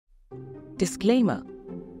Disclaimer.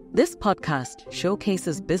 This podcast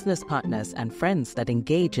showcases business partners and friends that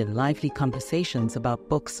engage in lively conversations about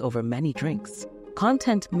books over many drinks.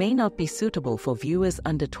 Content may not be suitable for viewers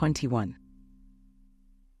under 21.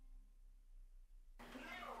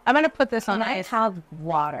 I'm going to put this on ice. Have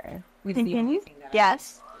water.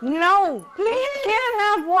 Yes. No, we can't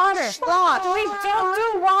have water. Slosh. We don't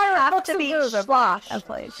do water. Have to be slosh.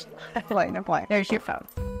 No point. There's your phone.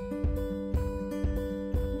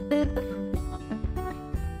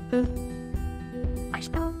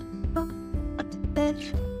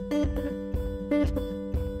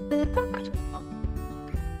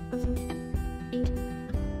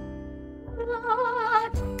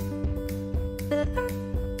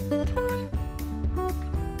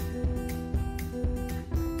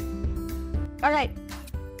 All right.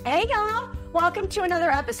 Hey, y'all. Welcome to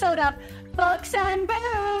another episode of Books and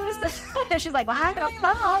Booze. She's like, well, I don't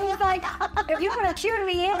know. He's like, if you want to cheer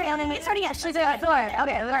me in, and it's already, she's like, okay, all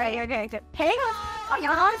right, okay, good. Hey, y'all. Oh,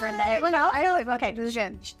 you're on for a day. Well, no, I don't, okay,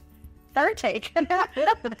 position. Third take.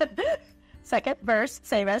 Second verse,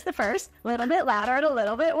 same as the first. A little bit louder and a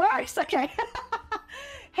little bit worse. Okay.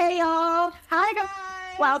 Hey, y'all. Hi, guys.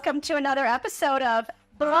 Welcome to another episode of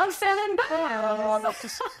Books and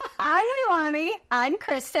Booze. I'm Ilani. I'm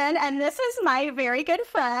Kristen, and this is my very good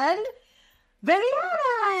friend, Vivian.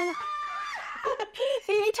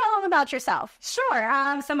 Can you tell them about yourself?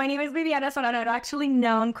 Sure. So my name is Vivian Solano. I've actually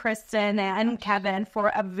known Kristen and Kevin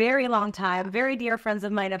for a very long time. Very dear friends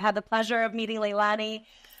of mine. I've had the pleasure of meeting Leilani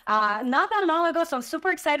not that long ago, so I'm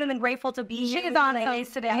super excited and grateful to be here. She's on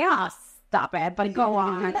it today. Yeah. Stop it, but go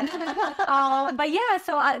on. But yeah,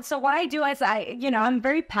 so what I do is I'm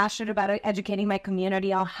very passionate about educating my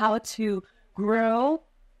community on how to grow,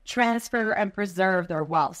 transfer, and preserve their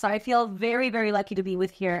wealth. So I feel very, very lucky to be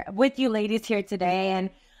with you ladies here today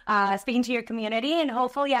and speaking to your community and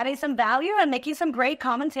hopefully adding some value and making some great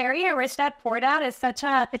commentary. And Rich Dad Poor Dad is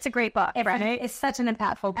it's a great book. It's such an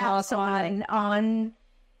impactful book on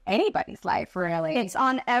anybody's life, really. It's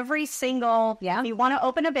on every single, if you want to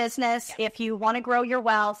open a business, if you want to grow your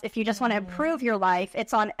wealth, if you just want to improve your life,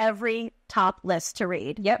 it's on every top list to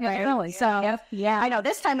read. Yep, definitely. So, I know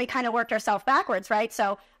this time we kind of worked ourselves backwards, right?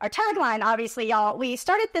 So our tagline, obviously, y'all, we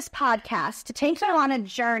started this podcast to take you on a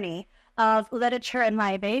journey of literature and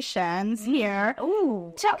libations here.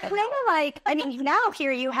 Ooh. So kind of now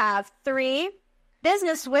here you have three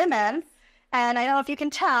business women. And I don't know if you can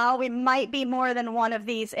tell, we might be more than one of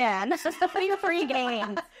these in.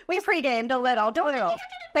 We pre-gamed a little.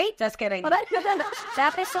 Wait, just kidding. Well,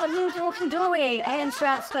 that is what you doing. And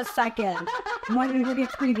just a second. What did we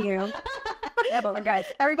preview? Yeah, but guys,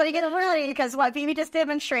 everybody get ready because what Vivi just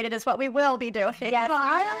demonstrated is what we will be doing. Yes.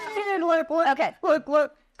 Okay,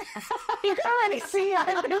 look. You can't see.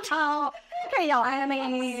 Okay, y'all.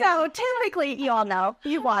 So typically, you all know,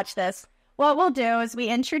 you watch this. What we'll do is we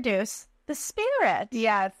introduce the spirit.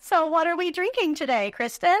 Yes. So what are we drinking today,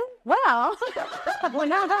 Kristen? Well, that was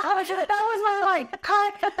my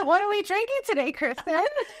what are we drinking today, Kristen?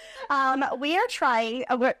 We are trying.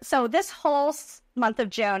 So this whole month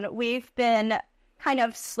of June, we've been kind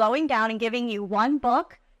of slowing down and giving you one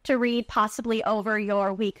book to read, possibly over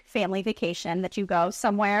your week family vacation that you go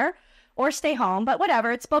somewhere or stay home, but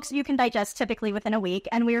whatever. It's books you can digest typically within a week,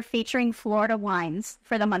 and we're featuring Florida wines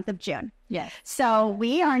for the month of June. Yes. So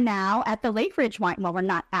we are now at the Lakeridge Wine. Well, we're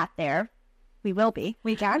not at there. We will be.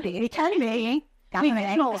 We can be. Lakeridge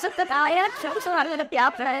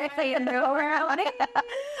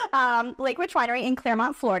Winery in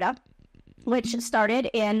Clermont, Florida, which started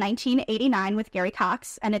in 1989 with Gary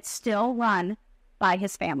Cox, and it's still run by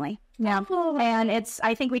his family. Yeah. And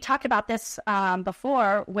I think we talked about this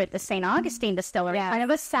before with the St. Augustine distillery, kind of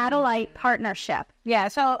a satellite partnership. Yeah.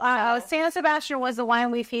 So San Sebastian was the wine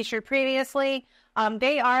we featured previously.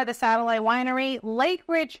 They are the satellite winery.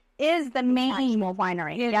 Lakeridge is the main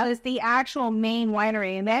winery. It is the actual main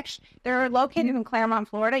winery. And they're located in Clermont,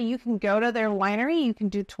 Florida. You can go to their winery. You can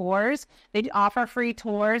do tours. They offer free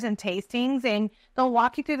tours and tastings. And they'll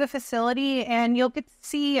walk you through the facility. And you'll get to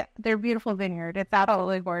see their beautiful vineyard. It's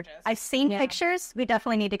absolutely gorgeous. I've seen pictures. We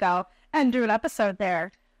definitely need to go and do an episode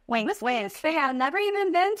there. Wait. They have never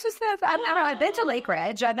even been to I've been to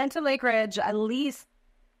Lakeridge. I've been to Lakeridge at least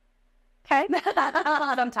Okay.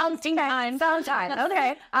 Sometimes.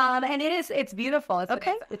 Okay. And it's beautiful.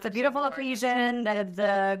 It's a beautiful occasion.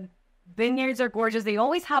 The vineyards are gorgeous. They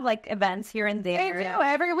always have like events here and there. They do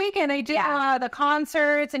every weekend. They do the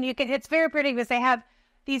concerts, and it's very pretty because they have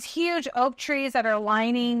these huge oak trees that are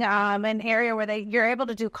lining an area where you're able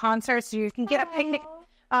to do concerts. So you can get a picnic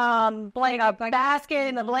basket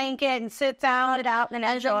and a blanket and sit down it out and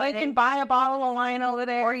enjoy. They can buy a bottle of wine over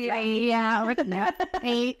there. Or or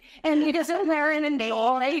the and you just sit there and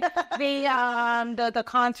enjoy the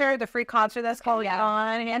concert, the free concert that's going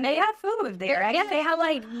on. And they have food there. Right? Yeah, they have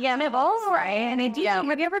like bowls, right? And they do.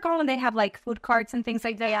 Have you ever gone and they have like food carts and things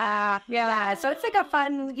like that? Yeah. So it's like a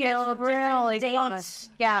fun, really date.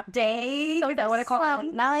 Day. So that's what I call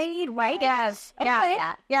it. Night, right? Yes. Okay.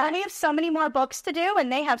 Yeah. And we have so many more books to do,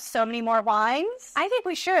 and they have so many more wines. I think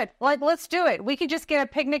we should. Let's do it. We could just get a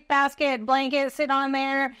picnic basket, blanket, sit on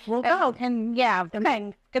there. We'll go. And get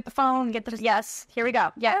the phone, Yes, here we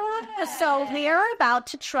go. Yeah. So we are about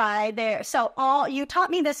to try there. So you taught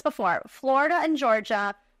me this before. Florida and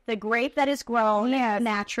Georgia, the grape that is grown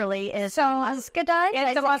naturally is muscadine.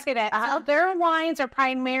 It's a muscadine. So their wines are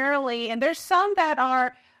primarily, and there's some that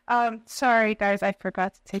are, sorry guys, I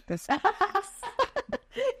forgot to take this.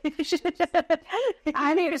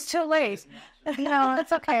 I mean, it's too late. No,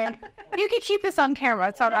 it's okay. You can keep this on camera.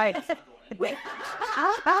 It's all right.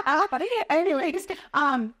 Anyways,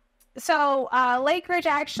 so Lakeridge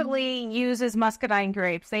actually uses muscadine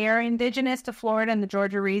grapes. They are indigenous to Florida and the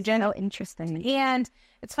Georgia region. Oh, interesting. And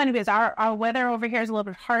it's funny because our weather over here is a little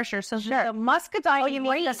bit harsher. So the muscadine... Oh, you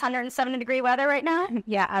mean this 170-degree weather right now?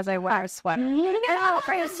 Yeah, as I wear a sweater. No.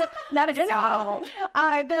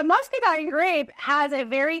 The muscadine grape has a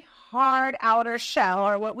very hard outer shell,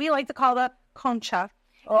 or what we like to call the concha.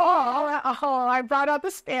 Oh, I brought out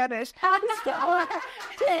the Spanish.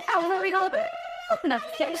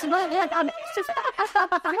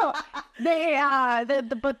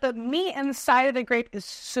 But the meat inside of the grape is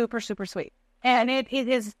super, super sweet. And it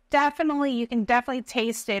is definitely, you can definitely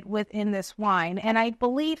taste it within this wine. And I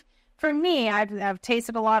believe, for me, I've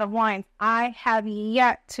tasted a lot of wines. I have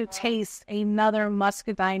yet to taste another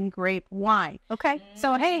muscadine grape wine. Okay.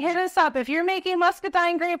 So, hey, hit us up. If you're making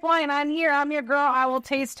muscadine grape wine, I'm here. I'm your girl. I will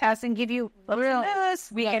taste test and give you real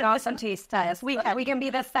news. We can awesome taste test. We can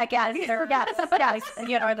be the second. Yes.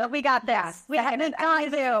 You know, we got this. We got it. I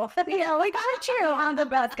do. Yeah, we got you on the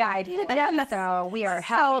best guide. So we are.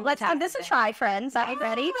 So let's give this a try, friends. Are you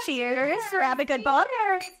ready? Cheers. Grab a good book.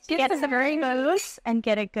 Get some very moose and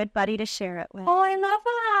get a good buddy to share it with. Oh, I love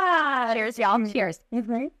that. Cheers, y'all. Cheers.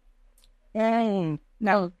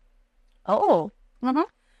 No. Oh. Mm-hmm.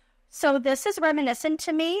 So this is reminiscent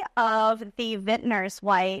to me of the Vintner's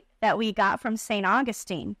White that we got from St.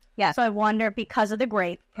 Augustine. Yeah. So I wonder, because of the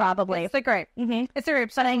grape, probably. It's the grape. Mm-hmm. It's the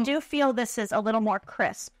grape. But I do feel this is a little more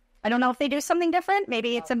crisp. I don't know if they do something different.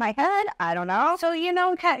 Maybe it's in my head. I don't know. So,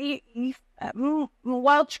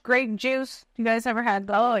 Welch grape juice. You guys ever had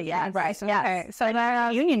those? Oh, yeah. Right. Yes. Okay. So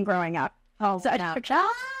that Union growing up. Oh, so, no.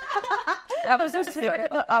 That was so stupid.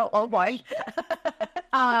 Oh, boy.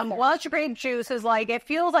 Welch grape juice is like, it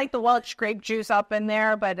feels like the Welch grape juice up in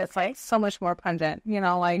there, but it's like so much more pungent. You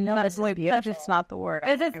know, like, no, that's just not the word.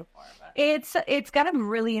 It's got a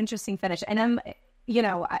really interesting finish. And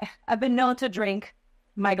I've been known to drink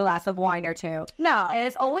my glass of wine or two. No. And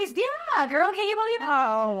it's always, girl, can you believe it?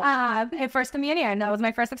 Oh. First communion. That was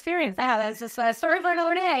my first experience. That's just a story for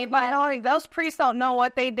another day. But those priests don't know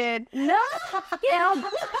what they did. No.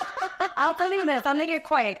 I'll tell you this. I'll make it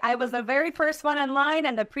quick. I was the very first one in line,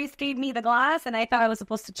 and the priest gave me the glass, and I thought I was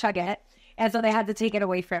supposed to chug it. And so they had to take it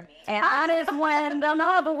away from me. And that is when the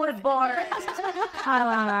novel was born.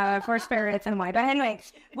 For spirits and wine. But anyway,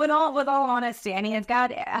 with all honesty, I mean, it's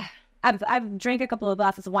got... I've drank a couple of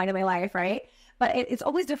glasses of wine in my life, right? But it's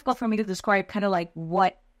always difficult for me to describe kind of like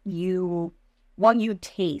what you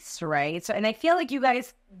taste, right? So, and I feel like you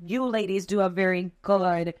ladies do a very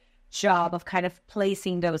good job of kind of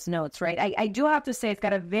placing those notes, right? I do have to say it's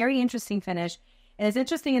got a very interesting finish, and it's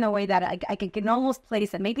interesting in a way that I can almost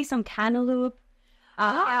place it. Maybe some cantaloupe.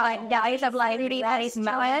 Guys of like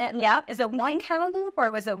melon. Yeah. Is it wine cantaloupe or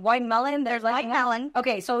was it wine melon? There's like melon.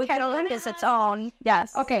 Okay, so cantaloupe is its own.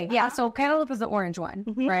 Yes. Okay, yeah. So cantaloupe is the orange one,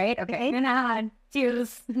 right? Okay.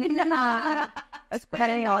 Cheers. That's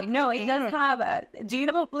pretty. No, it doesn't have. Do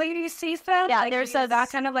you ladies see that? Yeah, like, there's that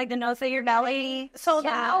kind of like the notes of your belly. So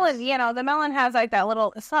the melon has like that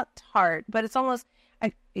little. It's not tart, but it's almost.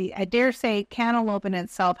 I dare say cantaloupe in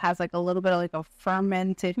itself has like a little bit of like a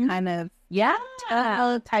fermented kind of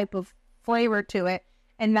type of flavor to it,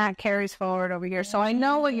 and that carries forward over here. So I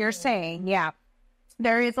know what you're saying. Yeah,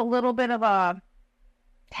 there is a little bit of a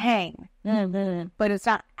tang, but it's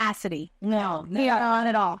not acidy. No, not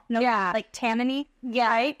at all. No, like tanniny. Yeah,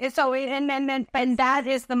 right? So and that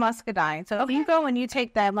is the muscadine. So if you go and you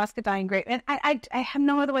take that muscadine grape, and I have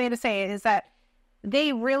no other way to say it, is that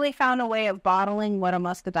they really found a way of bottling what a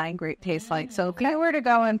muscadine grape tastes like. So if I were to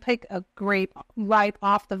go and pick a grape ripe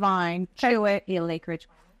off the vine, chew it, Lakeridge.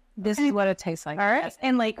 this is what it tastes like. All right. Yes.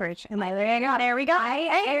 In Lakeridge. There we go.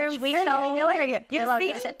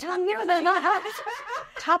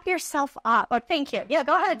 Top yourself up. Oh, thank you. Yeah,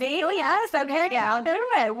 go ahead, V. Yes, okay. Yeah, I'll do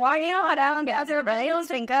it. Why not? I don't guess everybody else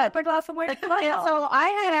been good. Put a glass of water. So I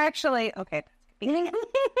had actually, okay.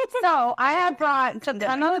 So I had brought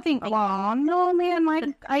another thing. Oh, no, man,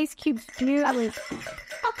 my ice cubes do.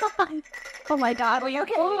 Oh, my God. Are you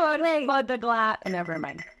okay? But the glass. Never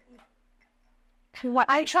mind. What?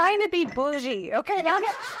 I'm trying to be bougie. Okay. That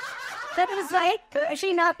was like,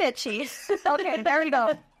 she not bitchy. Okay, there we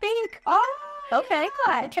go. Pink. Oh, okay.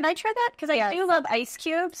 Good. Can I try that? Because I do love ice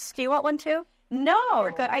cubes. Do you want one too? No,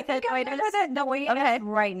 I think I did. No, wait. Okay.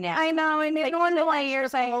 Right now. I know, and like, one of my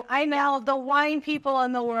years, I know the wine people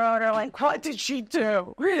in the world are like, what did she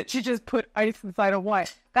do? She just put ice inside of wine.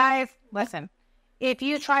 Guys, listen. If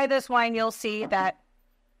you try this wine, you'll see that.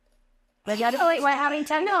 We're having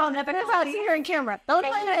 10. No, I'm never about here in camera. Don't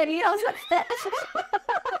play the videos.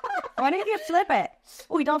 Why don't you flip it?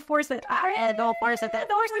 We don't force it. Don't force it.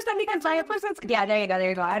 Don't force it because I Yeah, there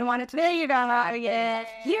you go. I don't want it to. There you go. Yeah.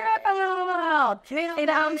 Here I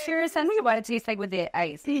go. I'm serious. And what it tastes like with the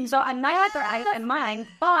ice. So I'm not for ice in mine,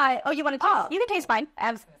 but you want to taste? You can taste mine.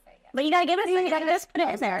 But you gotta give it. You gotta just put it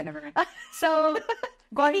in there. Never mind. So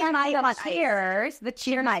go ahead and I cheers. The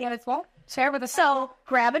cheer night. Share with us. So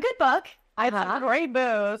grab a good book. I have great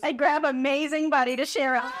booze. I grab amazing buddy to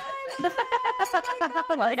share it.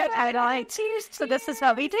 Cheers. So this is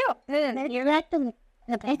how we do. You're back to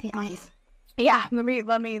the baby ice. Yeah, let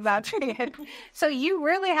me vouch for it. So you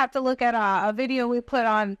really have to look at a video we put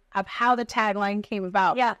on of how the tagline came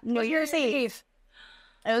about. Yeah, New Year's Eve.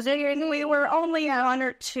 It was New Year's Eve. We were only 1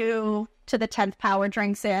 or 2 to the 10th power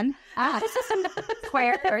drinks in.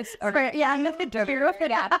 Square. Yeah, and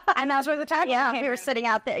that's where the tagline came. We were sitting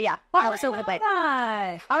out there. Yeah, absolutely.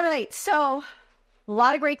 All right, so a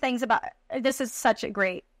lot of great things about this. Is such a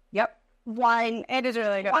great wine. It is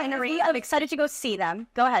really good. Winery. I'm excited to go see them.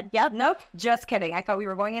 Go ahead. Yep. Nope. Just kidding. I thought we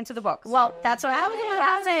were going into the books. Well, that's what I was going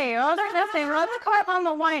to say. There's nothing. Run the cart on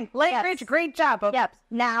the wine. Lakeridge, great job. Okay. Yep.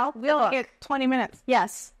 Now we'll get 20 minutes.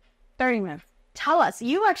 Yes. 30 minutes. Tell us.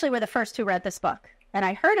 You actually were the first who read this book. And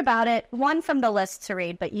I heard about it, one from the list to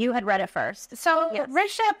read, but you had read it first. So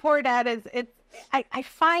Rich Dad Poor Dad is I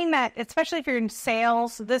find that, especially if you're in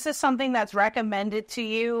sales, this is something that's recommended to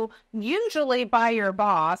you, usually by your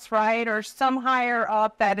boss, right? Or some higher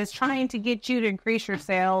up that is trying to get you to increase your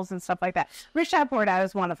sales and stuff like that. Rich Dad Poor Dad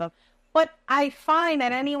is one of them. But I find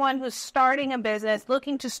that anyone who's starting a business,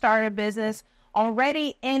 looking to start a business,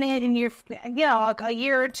 already in it, and you're, a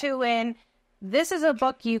year or two in, this is a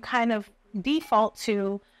book you kind of default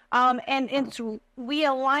to. And we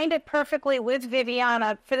aligned it perfectly with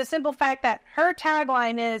Viviana for the simple fact that her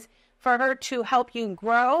tagline is for her to help you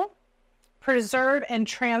grow, preserve, and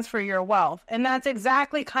transfer your wealth. And that's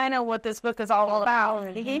exactly kind of what this book is all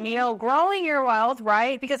about. Growing your wealth,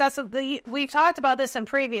 right? Because we've talked about this in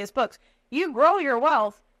previous books. You grow your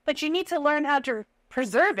wealth, but you need to learn how to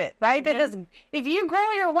preserve it, right? Because if you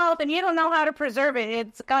grow your wealth and you don't know how to preserve it,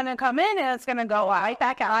 it's going to come in and it's going to go right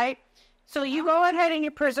back out, right? So you go ahead and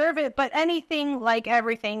you preserve it, but anything, like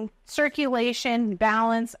everything, circulation,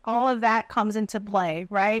 balance, all of that comes into play,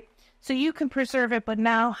 right? So you can preserve it, but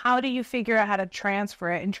now how do you figure out how to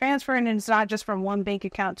transfer it? And transferring it is not just from one bank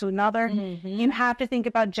account to another. Mm-hmm. You have to think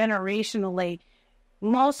about generationally.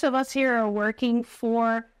 Most of us here are working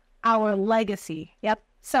for our legacy. Yep.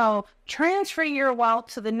 So transfer your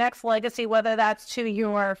wealth to the next legacy, whether that's to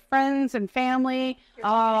your friends and family,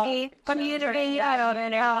 community, or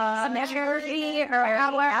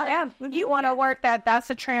however you want to work that.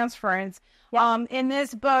 That's a transference. Yep. In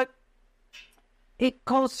this book, it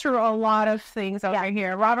goes through a lot of things over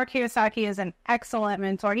here. Robert Kiyosaki is an excellent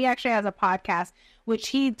mentor. He actually has a podcast, which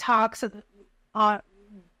he talks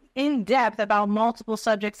in depth about multiple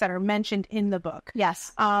subjects that are mentioned in the book.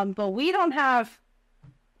 Yes. But we don't have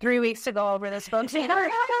 3 weeks to go over this book.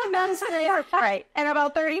 Right. In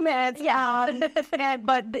about 30 minutes. Yeah.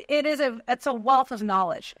 But it's a wealth of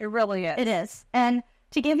knowledge. It really is. It is. And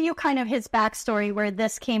to give you kind of his backstory where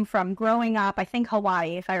this came from, growing up, I think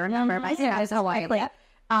Hawaii, if I remember. Hawaii.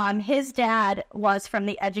 His dad was from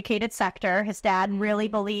the educated sector. His dad really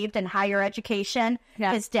believed in higher education.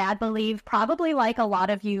 Yeah. His dad believed, probably like a lot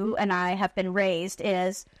of you and I have been raised,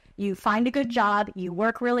 is You find a good job, you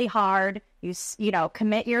work really hard, you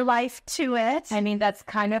commit your life to it. I mean, that's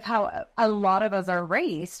kind of how a lot of us are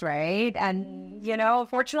raised, right? And,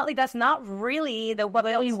 unfortunately, that's not really the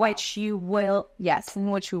way in which you will,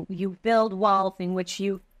 in which you build wealth, in which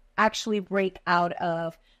you actually break out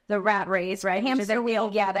of the rat race, right? Hamster wheel.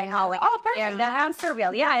 Yeah, they call it. Oh, perfect. Yeah, the hamster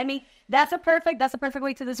wheel. Yeah, I mean, that's a perfect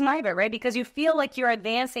way to describe it, right? Because you feel like you're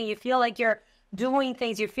advancing, you feel like you're doing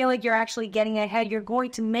things, you feel like you're actually getting ahead, you're going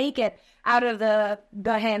to make it out of the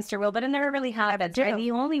hamster wheel, but it never really happens, right?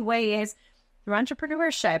 The only way is through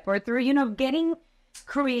entrepreneurship or through, getting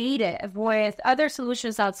creative with other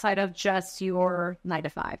solutions outside of just your 9 to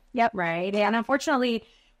 5. Yep. Right. And unfortunately,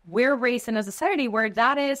 we're raised in a society where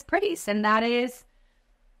that is praised and that is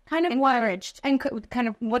kind of encouraged and kind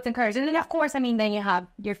of what's encouraged. And then, of course, I mean, then you have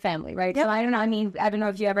your family, right? Yep. So I don't know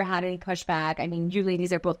if you ever had any pushback. I mean, you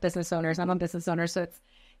ladies are both business owners. I'm a business owner. So it's,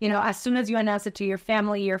 as soon as you announce it to your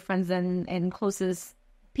family, your friends and closest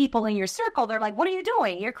people in your circle, they're like, what are you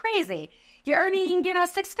doing? You're crazy. You're earning,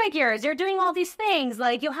 6 figures. You're doing all these things.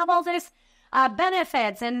 Like, you'll have all this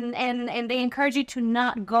benefits. And they encourage you to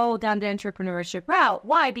not go down the entrepreneurship route.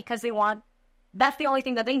 Why? Because that's the only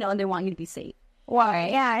thing that they know, and they want you to be safe. Why?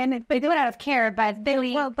 Yeah, and They do it out of care, but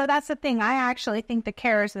but that's the thing. I actually think the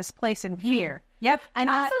care is misplaced in fear. Yep, And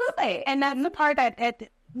absolutely. and that's the part that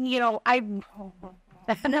I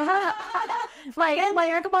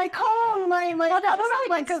my cone,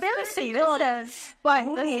 my conspiracy. But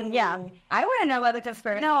I want to know about the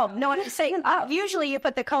conspiracy. No, I'm saying usually you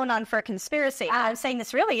put the cone on for a conspiracy. I'm saying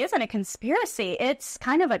this really isn't a conspiracy. It's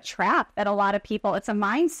kind of a trap that a lot of people. It's a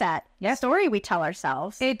mindset story we tell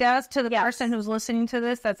ourselves. it does to the person who's listening to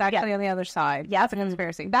this. That's actually on the other side. Yeah, It's a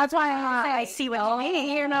conspiracy. That's why I see what you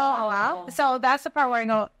mean. So that's the part where I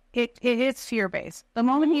go, it is fear-based. The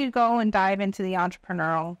moment you go and dive into the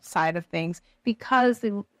entrepreneurial side of things, because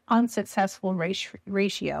the unsuccessful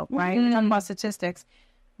ratio, right? We're talking about statistics,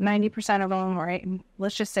 90% of them, right?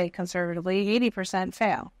 Let's just say conservatively, 80%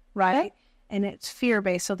 fail, right? And it's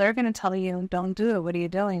fear-based. So they're going to tell you, don't do it. What are you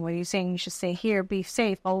doing? What are you saying? You should stay here, be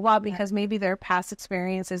safe, blah, blah, blah, because maybe their past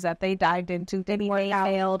experiences that they dived into didn't work out.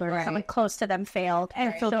 Failed or someone close to them failed.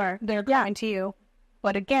 And so they're coming to you.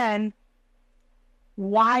 But again,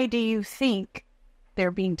 why do you think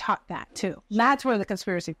they're being taught that too? That's where the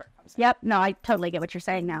conspiracy part comes in. Yep. No, I totally get what you're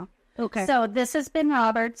saying now. Okay. So this has been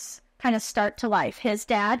Robert's kind of start to life. His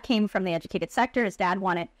dad came from the educated sector. His dad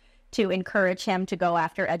wanted to encourage him to go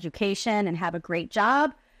after education and have a great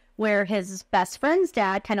job, where his best friend's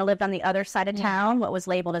dad kind of lived on the other side of town, what was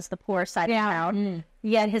labeled as the poor side of town.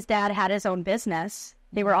 Yet his dad had his own business.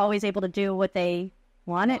 They were always able to do what they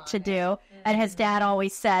wanted to do. And his dad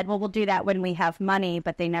always said, well, we'll do that when we have money,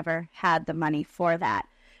 but they never had the money for that.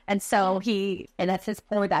 And so and that's his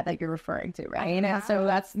poor dad that you're referring to, right? And so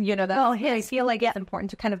that's, I feel like it's important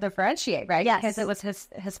to kind of differentiate, right? Yes. Because it was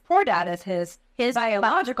his poor dad as his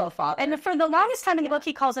biological father. And for the longest time in the book,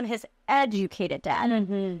 he calls him his educated dad.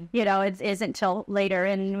 It isn't until later.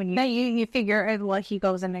 And when you figure, he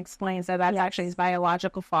goes and explains that that's actually his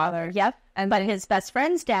biological father. Yep. But his best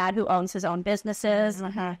friend's dad, who owns his own businesses,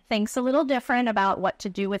 thinks a little different about what to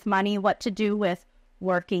do with money, what to do with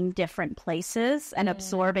working different places and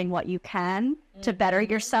absorbing what you can to better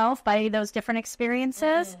yourself by those different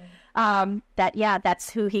experiences. That's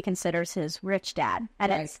who he considers his rich dad.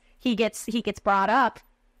 And he gets brought up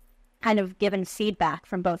kind of given feedback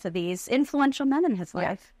from both of these influential men in his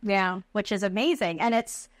life. Yeah. Which is amazing. And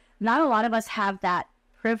it's not a lot of us have that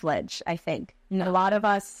privilege, I think. No. A lot of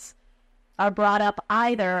us are brought up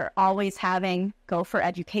either always having go for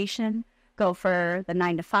education, go for the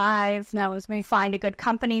 9 to 5. That was me. Find a good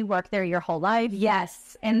company, work there your whole life.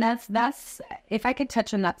 Yes. And that's if I could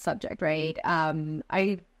touch on that subject, right?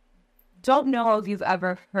 I don't know if you've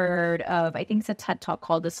ever heard of, I think it's a TED Talk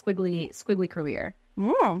called the Squiggly Career.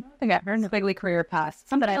 I think I've heard of Squiggly Career Path.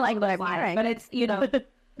 Somebody like what I'm hearing. But it's,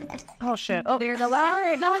 Oh, shit. Oh, there's a lot.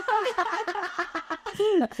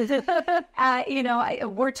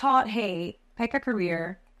 We're taught, hey, pick a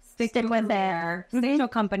career, stick with there, stay in a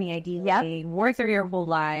company ideally, work through your whole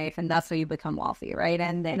life, and that's how you become wealthy, right?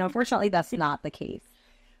 And unfortunately, that's not the case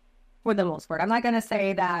for the most part. I'm not going to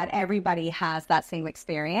say that everybody has that same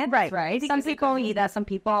experience, right? Some people need that. Some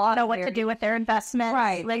people know what to do with their investments.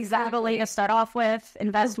 Right, exactly. To start off with,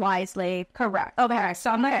 invest wisely. Correct. Okay, so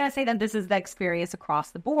I'm not going to say that this is the experience across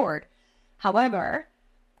the board. However,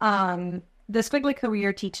 the Squiggly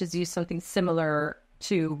Career teaches you something similar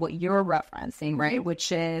to what you're referencing, right?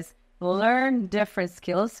 Which is learn different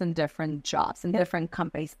skills and different jobs and different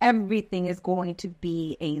companies. Everything is going to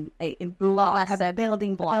be a block, a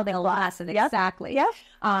building block. Exactly.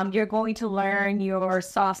 Yeah. You're going to learn your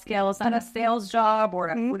soft skills at a sales job or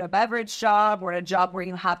a food and beverage job or a job where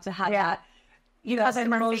you have to have that,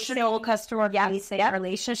 emotional customer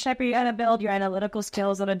relationship you're going to build, your analytical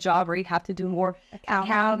skills at a job where you have to do more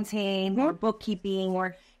accounting or bookkeeping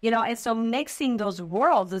or, and so mixing those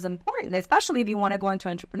worlds is important, especially if you want to go into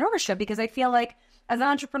entrepreneurship, because I feel like as an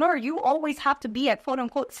entrepreneur, you always have to be a quote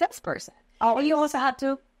unquote salesperson. And you also have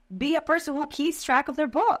to be a person who keeps track of their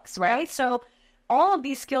books, right? So all of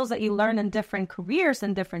these skills that you learn in different careers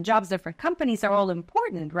and different jobs, different companies are all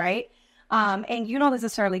important, right? And you don't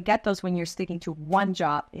necessarily get those when you're sticking to one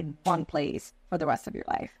job in one place for the rest of your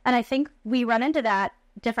life. And I think we run into that,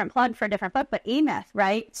 different plug for different book, but E-Myth,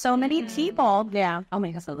 right? So many people. Yeah. Oh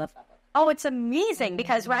my gosh, I love that book. Oh, it's amazing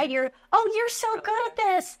because, right, you're so good at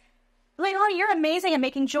this. Like, oh, you're amazing at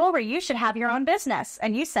making jewelry. You should have your own business.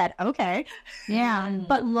 And you said, okay. Yeah.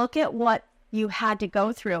 But look at what you had to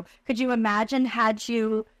go through. Could you imagine had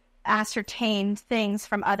you ascertained things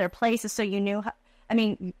from other places so you knew,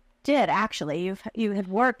 you did actually. You had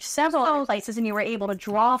worked several other places and you were able to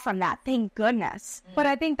draw from that. Thank goodness. But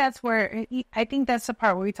I think that's the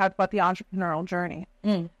part where we talked about the entrepreneurial journey.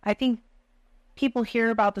 I think people hear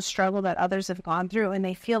about the struggle that others have gone through and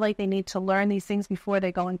they feel like they need to learn these things before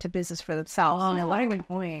they go into business for themselves. Oh, what a good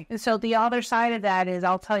point. And so the other side of that is,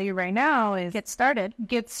 I'll tell you right now, is get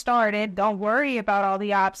started. Don't worry about all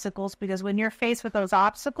the obstacles, because when you're faced with those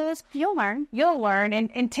obstacles, you'll learn.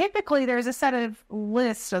 And typically there's a set of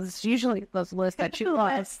lists. So it's usually those lists that you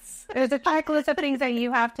lists. There's a checklist of things that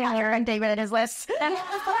you have to hear, and David and his list.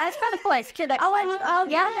 That's kind of place. Kid, like, I'm going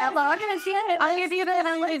to see it. I'll give you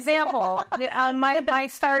an example. My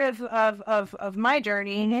start of my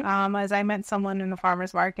journey, as I met someone in the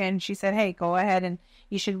farmer's market, and she said, hey, go ahead and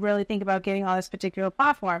you should really think about getting on this particular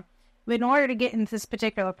platform. But in order to get into this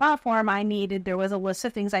particular platform, there was a list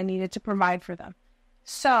of things I needed to provide for them.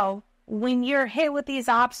 So when you're hit with these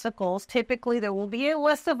obstacles, typically there will be a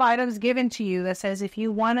list of items given to you that says, if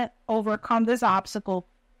you want to overcome this obstacle,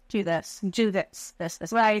 do this, this.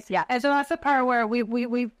 Right? Yeah. And so that's the part where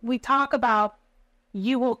we talk about,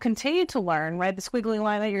 you will continue to learn, right? The squiggly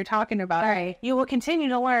line that you're talking about. Right. You will continue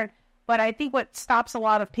to learn. But I think what stops a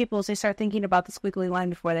lot of people is they start thinking about the squiggly line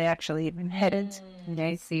before they actually even hit it.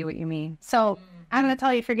 I see what you mean. So I'm going to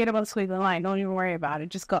tell you, forget about the squiggly line. Don't even worry about it.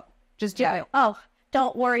 Just go. Just do it. Oh,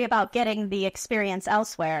 don't worry about getting the experience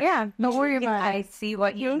elsewhere. Yeah. Don't worry about it. I see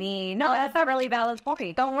what you mean. No, that's not really valid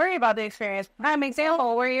point. Don't worry about the experience. Prime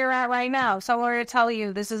example, where you're at right now. Someone were to tell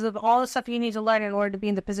you, this is all the stuff you need to learn in order to be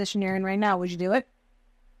in the position you're in right now. Would you do it?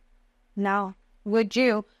 No. Would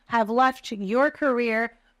you have left your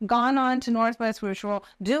career, gone on to Northwest Mutual,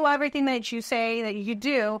 do everything that you say that you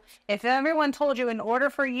do? If everyone told you in order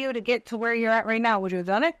for you to get to where you're at right now, would you have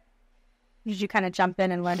done it? Did you kind of jump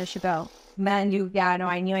in and learn as you go? I knew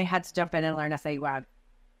I had to jump in and learn as I went.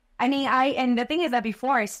 And the thing is that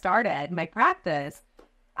before I started my practice,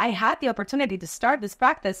 I had the opportunity to start this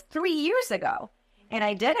practice 3 years ago, and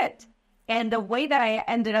I did it. And the way that I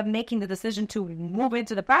ended up making the decision to move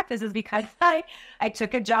into the practice is because I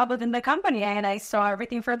took a job within the company and I saw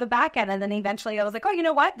everything for the back end. And then eventually I was like, oh, you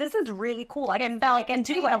know what? This is really cool. I can feel like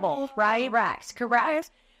entry-level, right?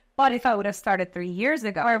 Correct. But if I would have started 3 years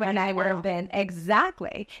ago, or when I would have been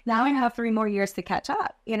exactly, now I have 3 more years to catch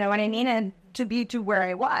up. You know what I mean? And to be to where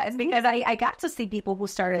I was, because I got to see people who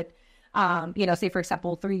started, say, for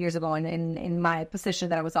example, 3 years ago in my position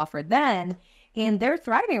that I was offered then. And they're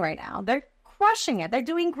thriving right now. They're crushing it. They're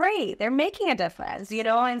doing great. They're making a difference,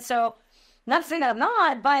 And so, not saying that I'm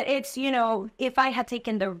not, but it's, if I had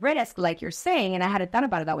taken the risk, like you're saying, and I hadn't thought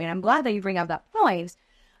about it that way, and I'm glad that you bring up that point,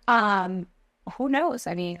 who knows?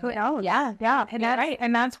 I mean, who knows? Yeah. And that's right.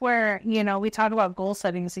 And that's where, we talk about goal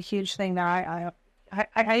setting is a huge thing that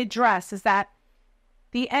I address, is that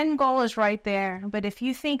the end goal is right there. But if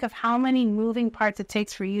you think of how many moving parts it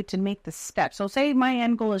takes for you to make the step. So say my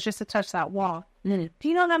end goal is just to touch that wall. Do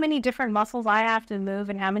you know how many different muscles I have to move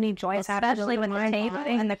and how many joints I have to move? Especially with the tape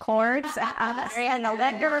and the cords and the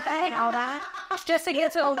leg and all that. Just to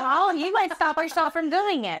get to a wall, you might stop yourself from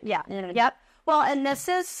doing it. Yeah. Yep. Well, and this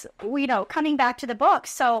is, coming back to the book.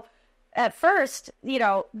 So at first,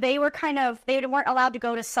 they weren't allowed to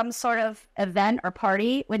go to some sort of event or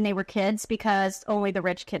party when they were kids because only the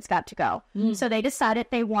rich kids got to go. So they decided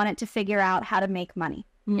they wanted to figure out how to make money.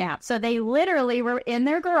 Yeah. So they literally were in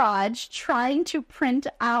their garage trying to print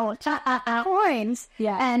out coins.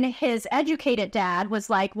 Yeah. And his educated dad was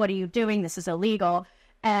like, what are you doing? This is illegal.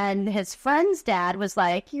 And his friend's dad was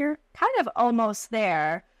like, you're kind of almost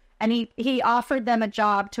there. And he offered them a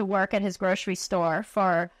job to work at his grocery store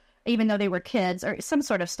for, even though they were kids, or some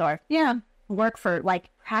sort of store. Yeah. Work for like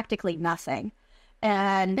practically nothing.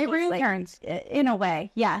 And they were interns. In a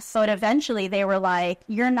way, yes. But eventually they were like,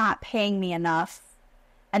 you're not paying me enough.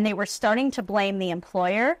 And they were starting to blame the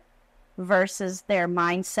employer versus their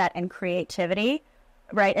mindset and creativity,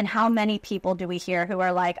 right? And how many people do we hear who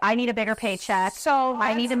are like, I need a bigger paycheck, so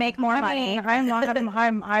I need to make more money.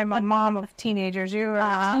 I'm a mom of teenagers. You're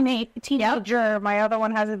a teenager. Yep. My other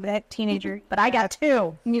one has a teenager. But I got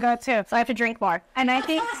 2. You got 2. So I have to drink more. And I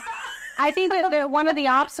think that one of the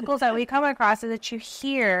obstacles that we come across is that you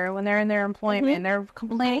hear when they're in their employment, they're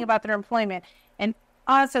complaining about their employment. And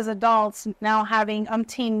us as adults now having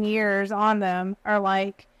umpteen years on them are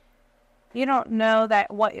like, you don't know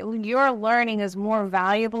that what you're learning is more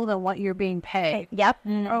valuable than what you're being paid. Yep.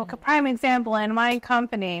 Oh, a prime example, in my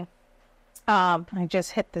company, I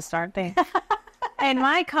just hit this, aren't they? In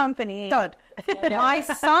my company, my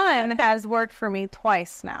son has worked for me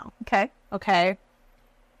twice now. Okay.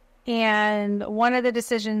 And one of the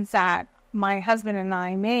decisions that my husband and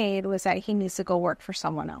I made was that he needs to go work for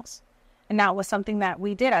someone else. And that was something that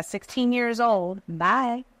we did at 16 years old.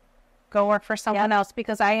 Bye. Go work for someone else,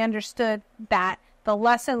 because I understood that the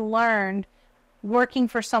lesson learned working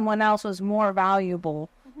for someone else was more valuable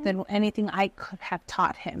than anything I could have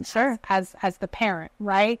taught him. Sure. As the parent,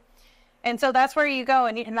 right? And so that's where you go.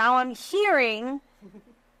 And now I'm hearing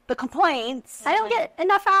the complaints. I don't get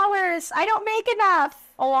enough hours. I don't make enough.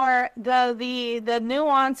 Or the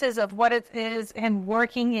nuances of what it is and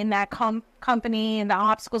working in that company and the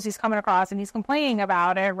obstacles he's coming across, and he's complaining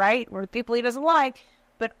about it, right? Or people he doesn't like.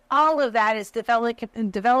 But all of that is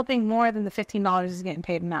developing more than the $15 he's getting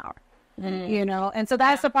paid an hour. You know? And so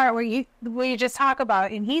that's the part where you just talk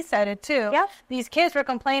about, and he said it too. Yeah. These kids were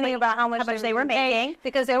complaining about how much they were making,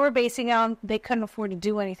 because they were basing on they couldn't afford to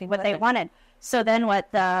do anything what they wanted. So then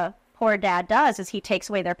what the poor dad does is he takes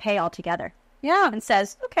away their pay altogether. Yeah. And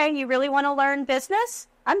says, okay, you really want to learn business?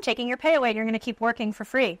 I'm taking your pay away. You're going to keep working for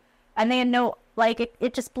free. And they know, like,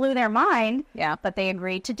 it just blew their mind. Yeah. But they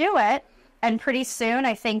agreed to do it. And pretty soon,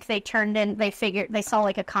 I think they saw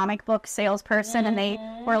like a comic book salesperson, and they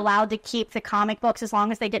were allowed to keep the comic books as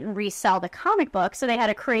long as they didn't resell the comic book. So they had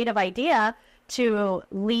a creative idea to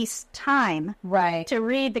lease time to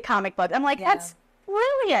read the comic book. I'm like, that's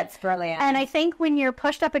brilliant. It's brilliant. And I think when you're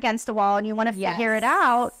pushed up against a wall and you want to figure it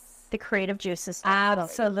out, the creative juices.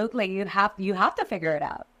 Absolutely. You have to figure it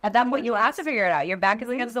out. At that point, you have to figure it out. Your back is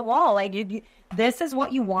against the wall. Like, this is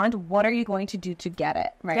what you want. What are you going to do to get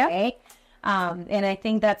it? Right. Yep. And I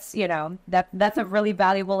think that's, that's a really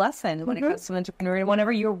valuable lesson when it comes to entrepreneurship.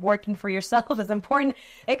 Whenever you're working for yourself, is important.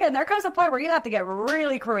 There comes a point where you have to get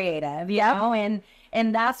really creative, you know,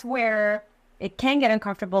 and that's where it can get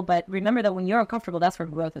uncomfortable. But remember that when you're uncomfortable, that's where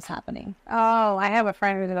growth is happening. Oh, I have a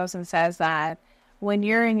friend who goes and says that when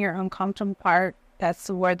you're in your uncomfortable part, that's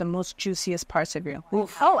where the most juiciest parts of your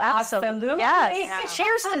life. Oh, absolutely. Yes. Yeah.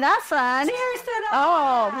 Cheers to that, son. Cheers to that.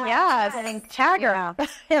 Oh, yes. I think Tagger.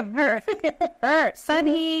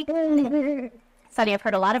 Sonny, I've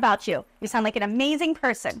heard a lot about you. You sound like an amazing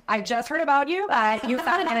person. I just heard about you, but you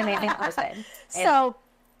sound an amazing person. So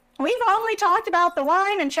we've only talked about the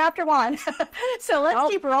wine in chapter 1. So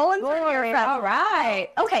let's keep rolling through here. All right.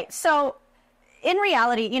 Okay, so in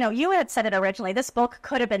reality, you had said it originally, this book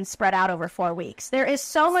could have been spread out over 4 weeks. There is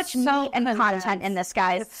so much meat and content in this,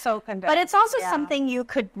 guys. It's so condensed. But it's also something you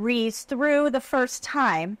could breeze through the first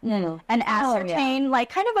time and ascertain, like,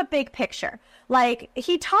 kind of a big picture. Like,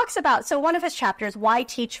 he talks about, so one of his chapters, why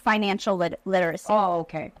teach financial literacy? Oh,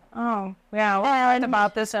 okay. Oh, yeah. We talked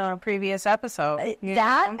about this in a previous episode.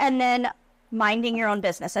 That, and then minding your own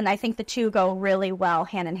business. And I think the two go really well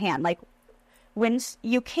hand in hand. Like, when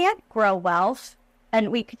you can't grow wealth, and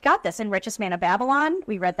we got this in Richest Man of Babylon.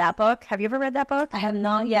 We read that book. Have you ever read that book? I have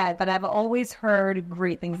not yet, but I've always heard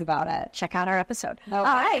great things about it. Check out our episode. Okay. All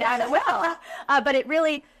right, I will. But it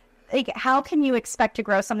really, like, how can you expect to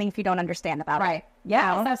grow something if you don't understand about it? Right.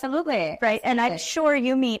 Yeah, absolutely. Right. And I'm sure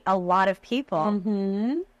you meet a lot of people.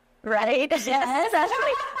 Mm-hmm. Right? Yes.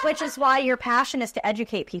 Which is why your passion is to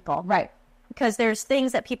educate people. Right. Because there's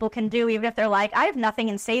things that people can do even if they're like, I have nothing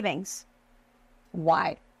in savings.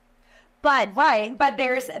 Why? But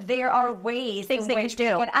there are ways things they can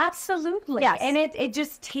do. Absolutely. Yes. And it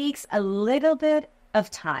just takes a little bit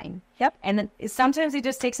of time. Yep. And sometimes it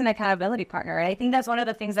just takes an accountability partner. And I think that's one of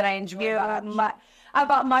the things that I enjoy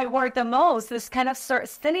about my work the most, is kind of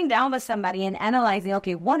sitting down with somebody and analyzing,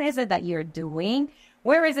 okay, what is it that you're doing?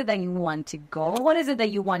 Where is it that you want to go? What is it that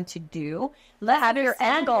you want to do? Let's have your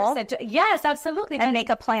end goal. Yes, absolutely. And make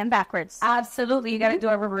a plan backwards. Absolutely. You got to do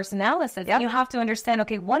a reverse analysis. Yep. You have to understand,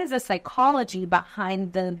 okay, what is the psychology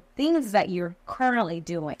behind the things that you're currently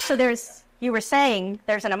doing? So you were saying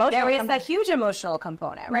there's an emotional component. There is a huge emotional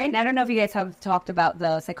component, right? And I don't know if you guys have talked about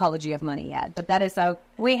the psychology of money yet, but that is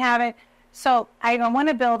we haven't. So I want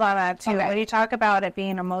to build on that too. Okay. When you talk about it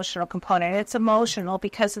being an emotional component, it's emotional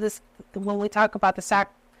because of this. When we talk about it's not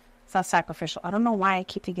sacrificial. I don't know why I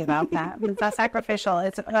keep thinking about that. It's not sacrificial.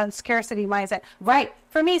 It's a scarcity mindset. Right.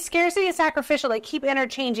 For me, scarcity and sacrificial, they keep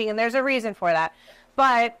interchanging, and there's a reason for that.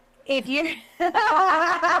 But if you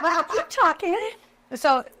keep talking.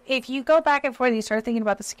 So if you go back and forth, you start thinking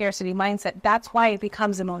about the scarcity mindset, that's why it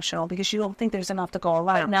becomes emotional, because you don't think there's enough to go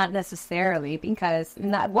around. But not necessarily, because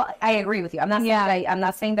I agree with you. I'm not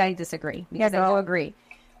saying that I disagree, because I do agree.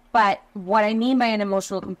 But what I mean by an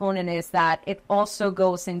emotional component is that it also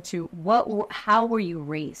goes into how were you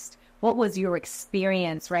raised? What was your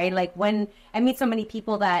experience, right? Like when I meet so many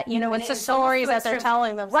people that, it's the stories that they're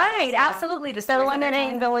telling them. Right, absolutely. The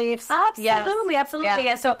limiting beliefs. Absolutely, absolutely.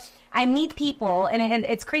 Yeah. So I meet people, and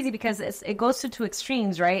it's crazy because it goes to two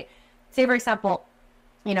extremes, right? Say, for example,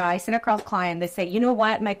 I sit across a client, they say, you know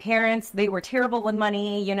what, my parents, they were terrible with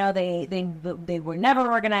money, they were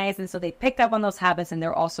never organized, and so they picked up on those habits, and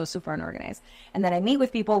they're also super unorganized. And then I meet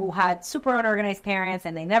with people who had super unorganized parents,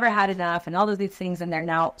 and they never had enough, and all of these things, and they're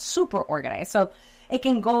now super organized. So it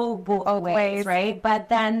can go both ways, right? But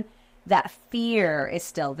then that fear is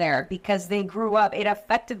still there because they grew up, it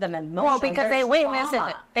affected them emotionally. Well, because they witnessed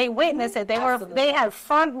it. They witnessed it. They had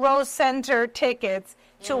front row center tickets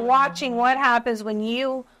to watching what happens when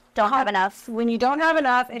you don't have enough. When you don't have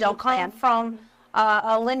enough, and don't come from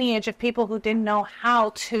a lineage of people who didn't know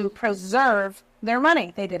how to preserve their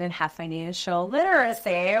money. They didn't have financial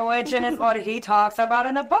literacy, which is what he talks about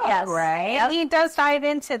in the book, right? Yes. He does dive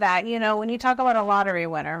into that. When you talk about a lottery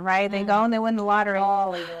winner, right? They go and they win the lottery.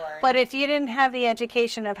 But if you didn't have the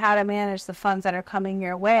education of how to manage the funds that are coming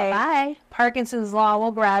your way, Parkinson's law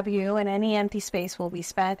will grab you, and any empty space will be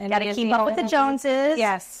spent. You got to keep up with the Joneses.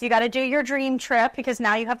 Yes. You got to do your dream trip because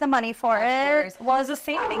now you have the money for it. Well, it's the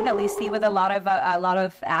same thing that we see with a lot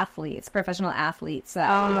of athletes, professional athletes,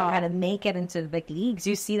 kind of make it into big leagues.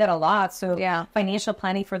 You see that a lot. So financial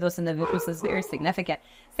planning for those individuals is very significant.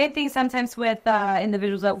 Same thing sometimes with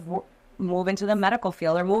individuals that move into the medical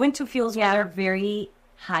field or move into fields where they're very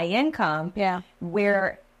high income. Yeah.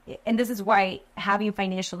 And this is why having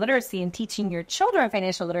financial literacy and teaching your children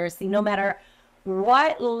financial literacy, no matter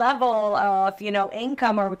what level of,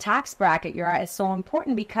 income or tax bracket you're at, is so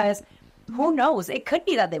important because who knows? It could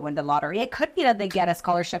be that they win the lottery. It could be that they get a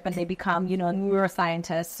scholarship and they become,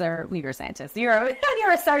 neuroscientists or neuroscientists,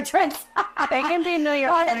 neurosurgeons. They can be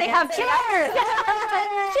neuroscientists. They have chairs.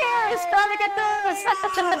 Cheers. Gotta get those.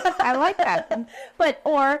 I like that.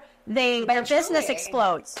 Or their business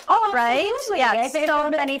explodes. Oh, right? Absolutely. Yeah, so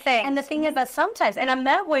many things. And the thing is that sometimes, and I'm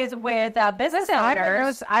met with business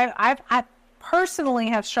owners. I personally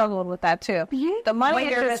have struggled with that too. Mm-hmm. The money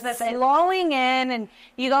is just flowing in, and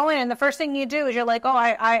you go in, and the first thing you do is you're like, oh,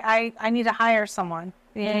 I need to hire someone.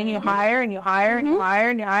 And you hire, and you hire, and you hire,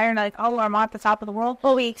 and you hire, and like, oh, I'm at the top of the world.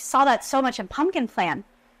 Well, we saw that so much in Pumpkin Plan,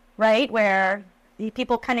 right? Where the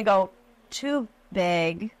people kind of go too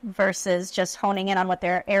big versus just honing in on what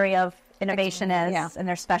their area of innovation is and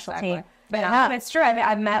their specialty. Exactly. But it's true. I mean,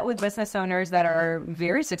 I've met with business owners that are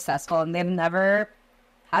very successful, and they've never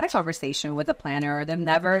had a conversation with a planner.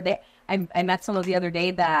 I met someone the other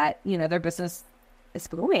day that, their business is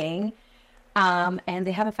booming, and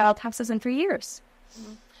they haven't filed taxes in 3 years.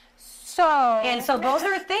 So those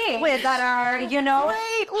are things that are, wait.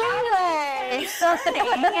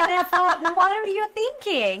 And what are you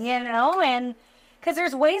thinking, and because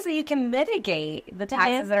there's ways that you can mitigate the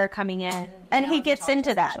taxes that are coming in. And he gets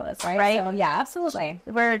into that, right? So, yeah, absolutely.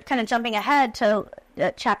 We're kind of jumping ahead to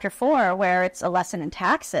chapter 4, where it's a lesson in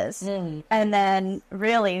taxes. And then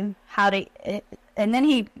really and then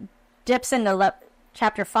he dips into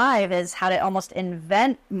chapter 5 is how to almost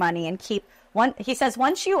invent money and keep he says,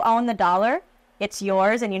 once you own the dollar, it's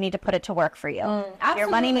yours, and you need to put it to work for you. Your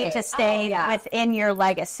money needs to stay within your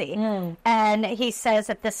legacy. And he says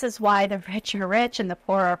that this is why the rich are rich and the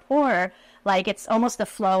poor are poor. Like, it's almost a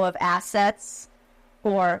flow of assets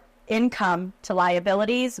or income to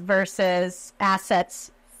liabilities versus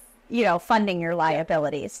assets, funding your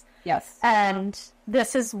liabilities. Yes. And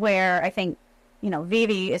this is where I think,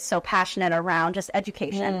 Vivi is so passionate around just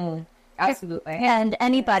education. Absolutely. And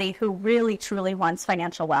anybody who really, truly wants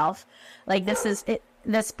financial wealth, like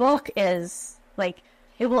this book is like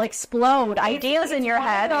it will explode ideas in your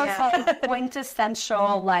head. Those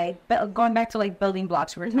quintessential, going back to building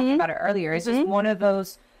blocks, we were talking about it earlier. It's just one of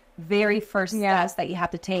those very first steps that you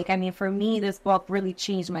have to take. I mean, for me, this book really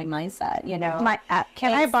changed my mindset,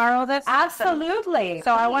 Can I borrow this? Absolutely.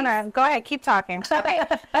 So I want to go ahead, keep talking. Okay.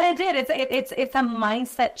 But it did. It's a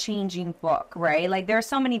mindset changing book, right? There are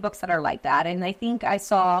so many books that are like that. And I think I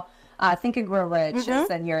saw Think and Grow Rich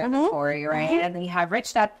in your story, right? And then you have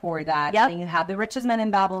Rich Dad Poor Dad. And you have The Richest Man in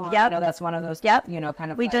Babylon. That's one of those,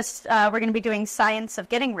 kind of. We just, we're going to be doing Science of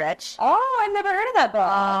Getting Rich. Oh, I've never heard of that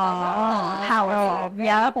book.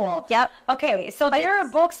 Powerful. Yep. Okay. So there are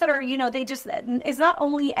books that are, they just, it's not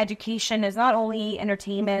only education, it's not only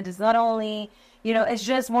entertainment, it's not only, it's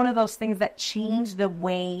just one of those things that change the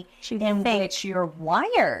way in which you're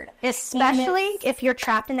wired. Especially if you're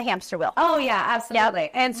trapped in the hamster wheel. Oh, yeah, absolutely.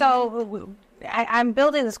 Yep. And so I'm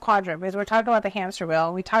building this quadrant because we're talking about the hamster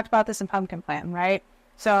wheel. We talked about this in Pumpkin Plan, right?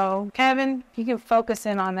 So, Kevin, you can focus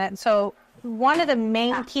in on that. So one of the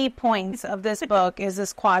main key points of this book is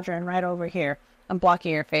this quadrant right over here. I'm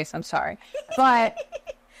blocking your face. I'm sorry. But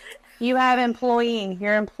you have employee.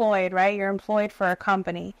 You're employed, right? You're employed for a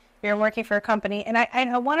company. You're working for a company. And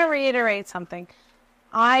I want to reiterate something.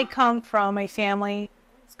 I come from a family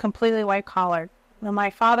that's completely white-collared.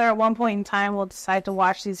 My father at one point in time will decide to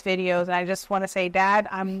watch these videos, and I just want to say, Dad,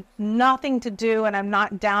 I'm nothing to do, and I'm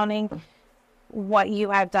not downing what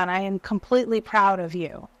you have done. I am completely proud of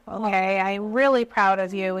you, okay? I'm really proud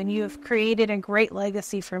of you, and you've created a great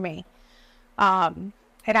legacy for me. And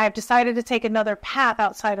I've decided to take another path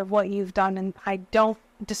outside of what you've done, and I don't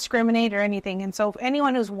discriminate or anything. And so if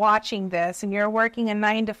anyone who's watching this and you're working a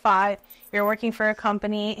 9 to 5, you're working for a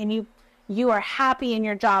company and you are happy in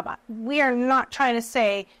your job, we are not trying to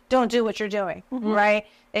say don't do what you're doing, right?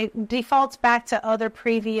 It defaults back to other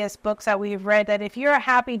previous books that we've read, that if you're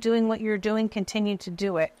happy doing what you're doing, continue to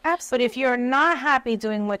do it. Absolutely. But if you're not happy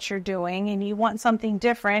doing what you're doing and you want something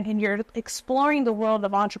different and you're exploring the world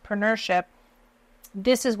of entrepreneurship,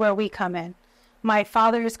 this is where we come in. My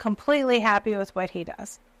father is completely happy with what he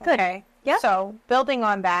does. Good. Okay. Yeah. So building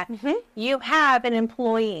on that, you have an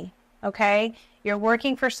employee. Okay. You're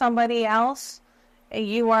working for somebody else.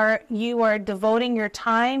 You are devoting your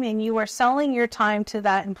time and you are selling your time to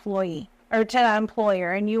that employee or to that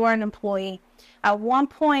employer, and you are an employee. At one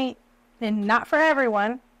point, and not for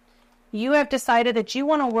everyone, you have decided that you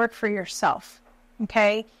want to work for yourself.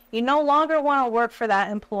 Okay. You no longer want to work for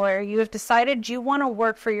that employer. You have decided you want to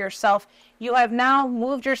work for yourself. You have now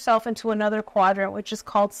moved yourself into another quadrant, which is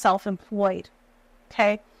called self-employed.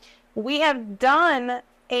 Okay. We have done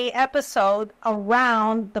a episode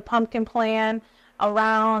around the Pumpkin Plan,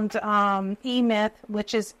 around E-Myth,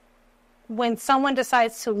 which is when someone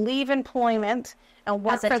decides to leave employment and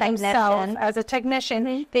work for themselves as a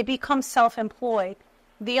technician, they become self-employed.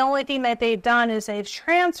 The only thing that they've done is they've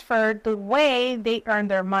transferred the way they earn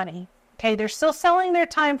their money. Okay, they're still selling their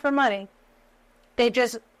time for money. They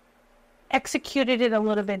just executed it a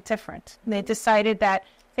little bit different. They decided that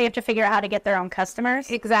they have to figure out how to get their own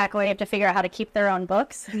customers. Exactly. They have to figure out how to keep their own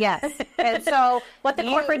books. Yes. And so what the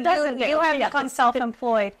corporate doesn't do. You have become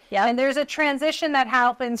self-employed. Yeah. And there's a transition that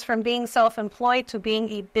happens from being self-employed to being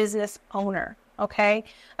a business owner. Okay?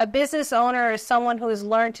 A business owner is someone who has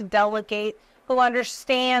learned to delegate, who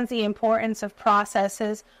understands the importance of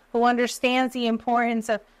processes, who understands the importance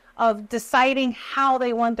of deciding how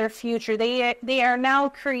they want their future. They are now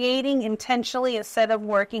creating intentionally instead of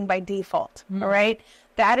working by default. All right?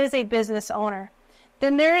 That is a business owner.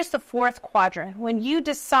 Then there is the fourth quadrant. When you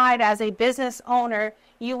decide as a business owner,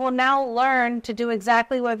 you will now learn to do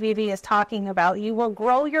exactly what Vivi is talking about. You will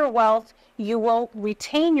grow your wealth, you will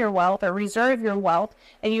retain your wealth or reserve your wealth,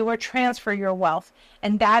 and you will transfer your wealth.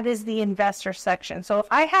 And that is the investor section. So if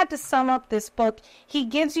I had to sum up this book, he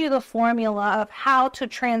gives you the formula of how to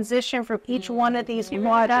transition from each one of these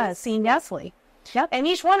quadrants seamlessly. Yep. And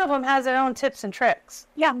each one of them has their own tips and tricks.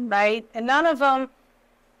 Yeah. Right? And none of them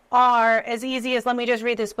are as easy as, let me just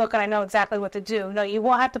read this book and I know exactly what to do. No, you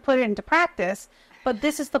will have to put it into practice, but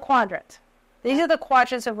this is the quadrant. These are the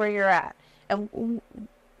quadrants of where you're at. And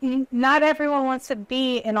not everyone wants to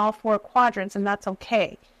be in all four quadrants, and that's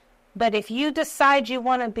okay. But if you decide you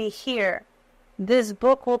want to be here, this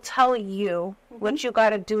book will tell you what you got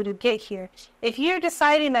to do to get here. If you're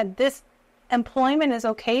deciding that this employment is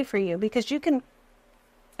okay for you, because you can,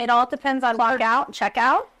 it all depends on clock out, check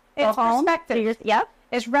out, it's perspective. Yep.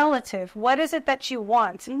 It's relative. What is it that you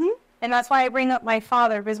want? And that's why I bring up my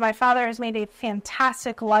father, because my father has made a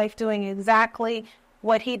fantastic life doing exactly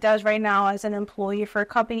what he does right now as an employee for a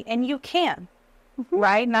company. And you can,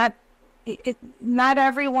 right? Not not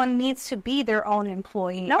everyone needs to be their own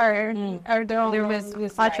employee or their own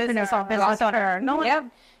business owner. No,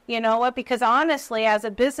 you know what? Because honestly, as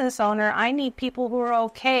a business owner, I need people who are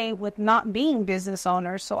okay with not being business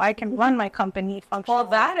owners so I can run my company functionally.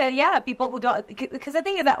 Well, people who don't, because I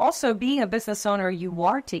think that also being a business owner, you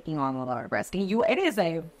are taking on a lot of risk. And it is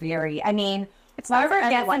a very, I mean, it's never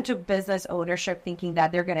get into business ownership thinking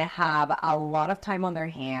that they're going to have a lot of time on their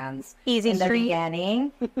hands. Easy in the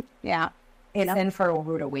beginning. It's in for a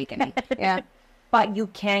rude awakening. But you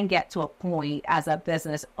can get to a point as a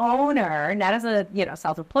business owner, not as a,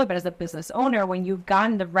 self-employed, but as a business owner, when you've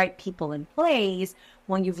gotten the right people in place,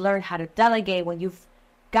 when you've learned how to delegate, when you've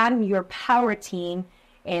gotten your power team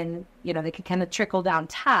and, they can kind of trickle down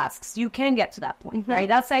tasks, you can get to that point, right?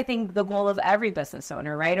 That's, I think, the goal of every business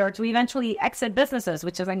owner, right? Or to eventually exit businesses,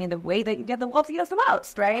 which is, the way that you get the wealthiest the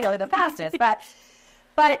most, right? Or the fastest. But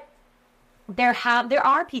there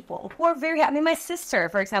are people who are very happy. My sister,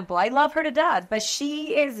 for example, I love her to death, but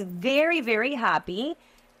she is very, very happy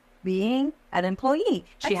being an employee.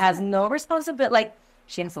 She has no responsibility.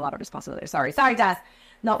 She has a lot of responsibility. Sorry, Jess.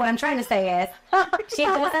 No, what I'm trying to say is she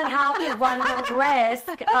doesn't have to run the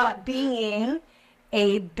risk of being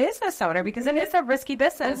a business owner because it is a risky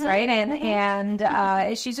business, right?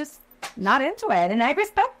 And she's just not into it. And I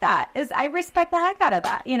respect that. I respect the heck out of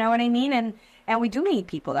that. You know what I mean? And we do need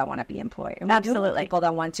people that want to be employed. And Absolutely. People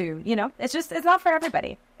that want to, it's not for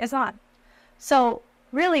everybody. It's not. So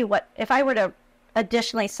really if I were to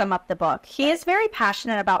additionally sum up the book, he is very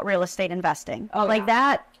passionate about real estate investing.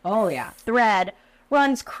 That thread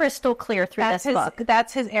runs crystal clear through this book.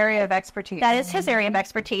 That's his area of expertise. That is his area of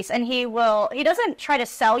expertise. And he doesn't try to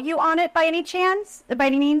sell you on it by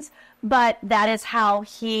any means, but that is how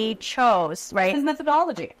he chose, right? His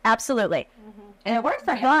methodology. Absolutely. And it works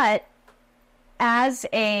for him. But as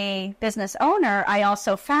a business owner, I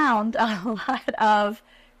also found a lot of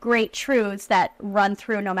great truths that run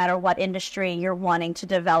through no matter what industry you're wanting to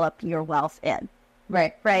develop your wealth in.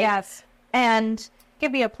 Right. Yes. And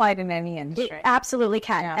can be applied in any industry. It absolutely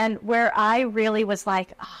can. Yeah. And where I really was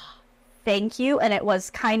like, thank you. And it was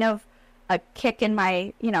kind of a kick in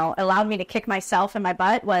my, allowed me to kick myself in my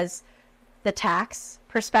butt was the tax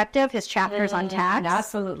perspective, his chapters on tax.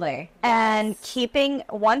 Absolutely. And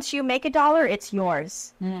once you make $1, it's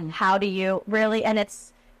yours. How do you really, and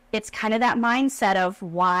it's kind of that mindset of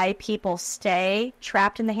why people stay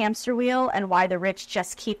trapped in the hamster wheel and why the rich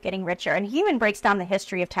just keep getting richer. And he even breaks down the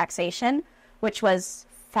history of taxation, which was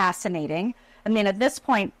fascinating. I mean, at this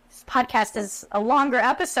point, this podcast is a longer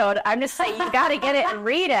episode. I'm just saying you got to get it and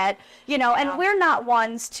read it, and we're not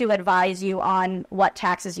ones to advise you on what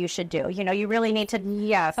taxes you should do. You really need to,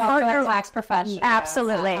 tax professional.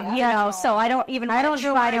 Absolutely. So I don't even try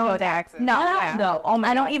to go there. No.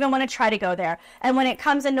 I don't even want to try to go there. And when it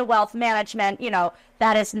comes into wealth management,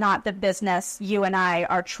 that is not the business you and I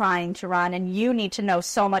are trying to run. And you need to know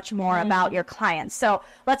so much more about your clients. So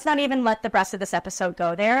let's not even let the rest of this episode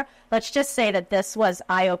go there. Let's just say that this was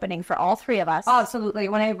eye-opening for all three of us. Oh, absolutely.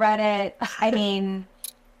 When I read it,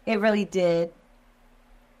 it really did.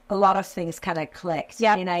 A lot of things kind of clicked.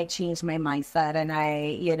 Yeah. And I changed my mindset. And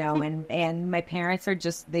and my parents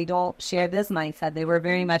they don't share this mindset. They were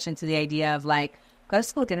very much into the idea of go to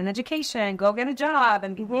school, get an education, go get a job,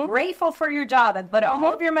 and be grateful for your job, and put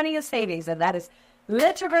all of your money in savings. And that is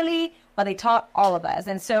literally what they taught all of us.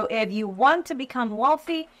 And so if you want to become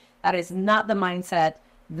wealthy, that is not the mindset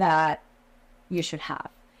that you should have.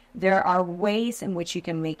 There are ways in which you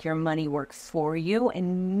can make your money work for you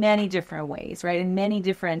in many different ways, right? In many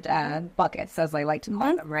different buckets, as I like to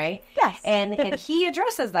call them, right? Yes. And he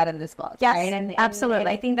addresses that in this book, yes, right? And absolutely. And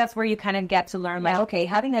I think that's where you kind of get to learn, okay,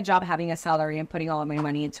 having a job, having a salary, and putting all of my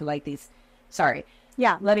money into these, let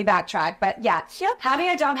me backtrack. But having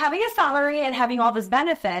a job, having a salary, and having all these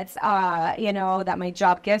benefits, that my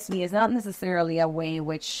job gives me is not necessarily a way in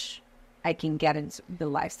which I can get into the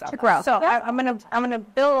lifestyle. To grow. So I'm gonna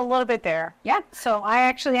build a little bit there. Yeah. So I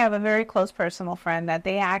actually have a very close personal friend that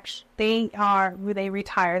they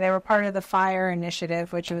retired. They were part of the FIRE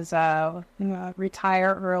initiative, which was a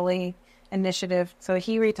retire early initiative. So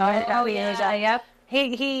he retired.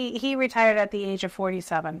 He retired at the age of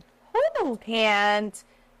 47. Ooh. And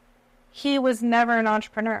he was never an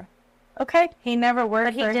entrepreneur. Okay. He never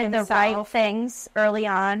worked for himself. But he did the right things early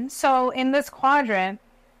on. So in this quadrant,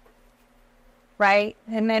 right?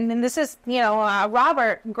 And then this is,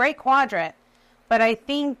 Robert, great quadrant. But I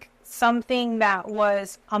think something that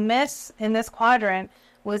was amiss in this quadrant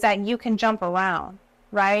was that you can jump around,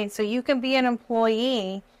 right? So you can be an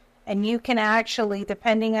employee and you can actually,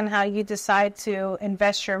 depending on how you decide to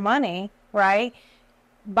invest your money, right?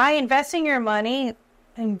 By investing your money,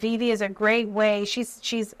 and Vivi is a great way.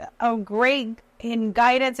 She's a great in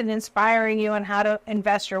guidance and inspiring you on how to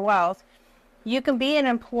invest your wealth. You can be an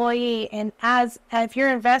employee, and if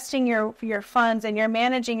you're investing your funds and you're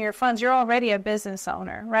managing your funds, you're already a business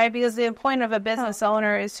owner, right? Because the point of a business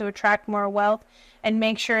owner is to attract more wealth and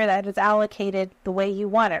make sure that it's allocated the way you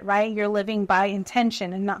want it, right? You're living by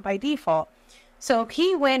intention and not by default. So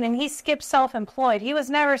he went and he skipped self-employed. He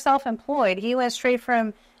was never self-employed. He went straight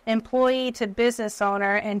from employee to business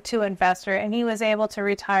owner and to investor, and he was able to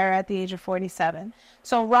retire at the age of 47.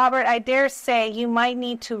 So, Robert, I dare say you might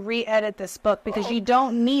need to re-edit this book because you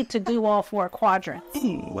don't need to do all 4 quadrants.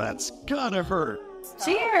 That's gotta hurt.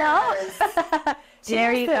 Cheers.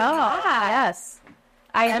 There you go. Yes.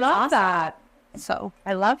 I love that. So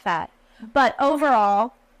I love that. But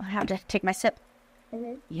overall, I have to take my sip.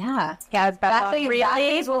 Yeah. Yeah, it's bad. Bad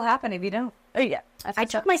things will happen if you don't. Oh, yeah. I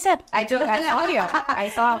took my sip. I saw you.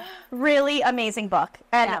 I saw. Really amazing book.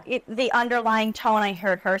 And the underlying tone I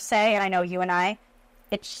heard her say, and I know you and I,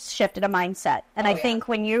 it shifted a mindset. And I think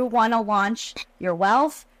when you want to launch your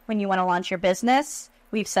wealth, when you want to launch your business,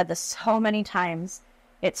 we've said this so many times,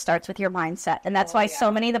 it starts with your mindset. And that's why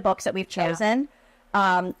so many of the books that we've chosen,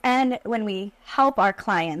 and when we help our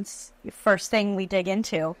clients, the first thing we dig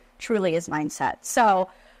into truly is mindset. So,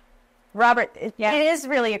 Robert, it is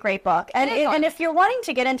really a great book. And if you're wanting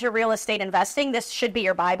to get into real estate investing, this should be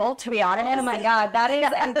your Bible, to be honest. Oh my God, that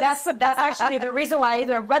is, and that's actually the reason why I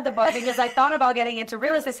either read the book, because I thought about getting into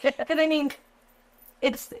real estate. Because I mean,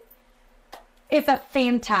 it's a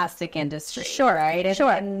fantastic industry. Sure, right? And,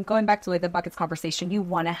 sure. And going back to like the buckets conversation, you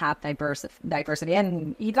want to have diversity,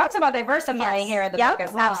 and he talks about diversifying here in the book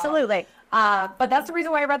as well. Absolutely. But that's the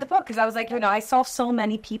reason why I read the book, because I was like, I saw so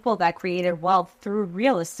many people that created wealth through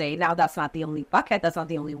real estate. Now, that's not the only bucket. That's not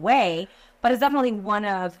the only way. But it's definitely one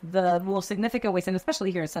of the most significant ways, and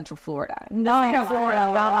especially here in Central Florida. Right?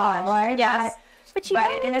 Yes. But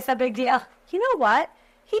it's a big deal. You know what?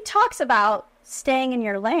 He talks about staying in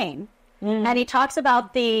your lane. And he talks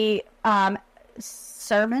about the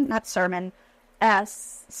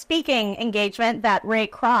speaking engagement that Ray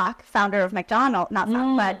Kroc, founder of McDonald's,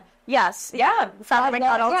 founder of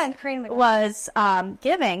McDonald's, was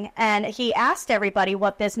giving. And he asked everybody,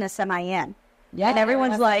 what business am I in? Yeah, and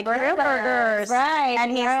everyone's like, grill burgers. Right.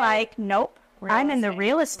 And he's like, nope, I'm in the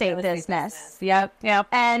real estate business. Yep.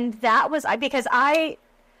 And that was because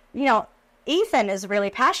Ethan is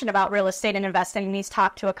really passionate about real estate and investing, and he's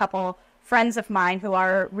talked to a couple friends of mine who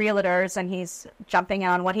are realtors, and he's jumping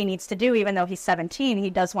on what he needs to do. Even though he's 17, he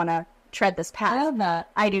does want to tread this path. I love that.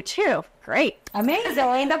 I do too. Great.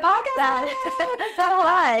 Amazing. The podcast.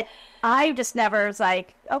 But I just never was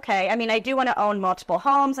like, okay. I mean, I do want to own multiple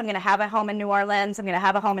homes. I'm going to have a home in New Orleans. I'm going to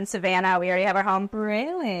have a home in Savannah. We already have our home.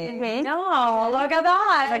 Really? Mm-hmm. No, look at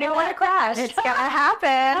that. I don't want to crash. It's going to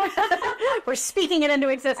happen. We're speaking it into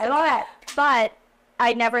existence. I love it. But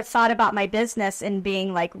I never thought about my business in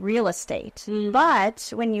being like real estate.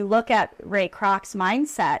 But when you look at Ray Kroc's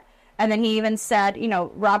mindset, and then he even said,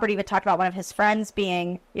 Robert even talked about one of his friends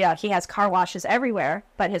being, he has car washes everywhere,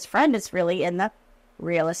 but his friend is really in the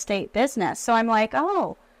real estate business. So I'm like,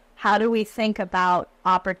 how do we think about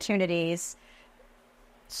opportunities?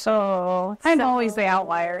 So I'm always the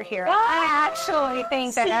outlier here. I actually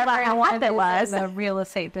think that everyone was the real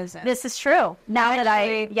estate business. This is true. Now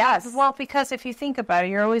that well, because if you think about it,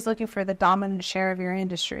 you're always looking for the dominant share of your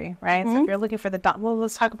industry, right? So if you're looking for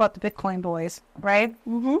let's talk about the Bitcoin boys, right?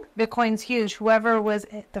 Mm-hmm. Bitcoin's huge. Whoever was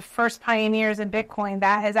the first pioneers in Bitcoin,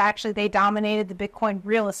 they dominated the Bitcoin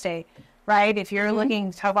real estate, right? If you're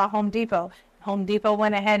looking to talk about Home Depot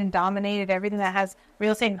went ahead and dominated everything that has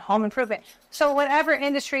real estate and home improvement. So whatever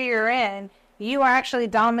industry you're in, you are actually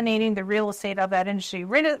dominating the real estate of that industry.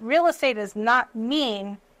 Real estate does not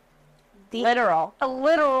mean literal.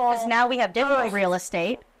 Because now we have digital real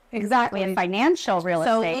estate. Exactly. We have financial real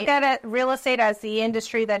estate. So look at real estate as the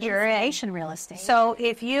industry that you're in. Information real estate. So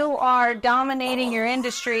if you are dominating your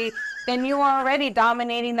industry, then you are already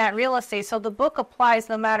dominating that real estate. So the book applies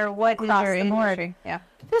no matter what is your industry. Yeah.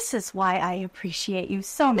 This is why I appreciate you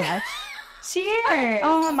so much. Cheers.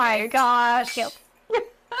 Oh my gosh.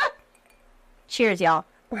 Cheers, y'all.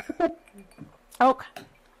 Okay.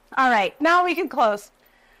 All right. Now we can close.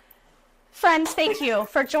 Friends, thank you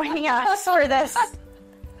for joining us for this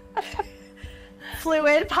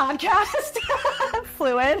fluid podcast.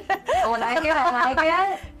 Fluid. When I hear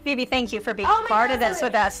it, Vivi, thank you for being part of this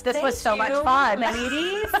with us. This was so much fun.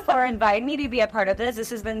 Ladies, for inviting me to be a part of this. This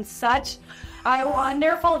has been such a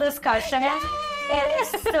wonderful discussion. It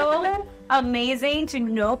is so amazing to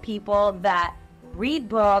know people that read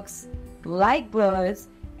books, like books,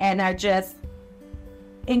 and are just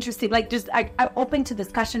interested, like just I'm open to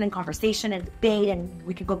discussion and conversation and debate, and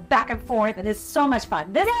we can go back and forth, and it's so much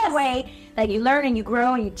fun. This is the way that you learn and you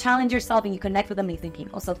grow and you challenge yourself and you connect with amazing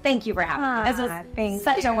people. So thank you for having me. This was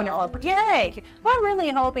such a wonderful. Yay! What I'm really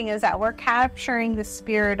hoping is that we're capturing the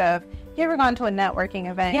spirit of, you ever gone to a networking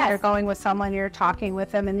event? Yes. You're going with someone, you're talking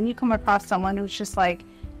with them, and then you come across someone who's just like,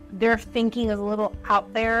 their thinking is a little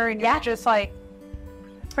out there, and you're just like,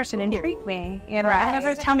 this person intrigued me. You know,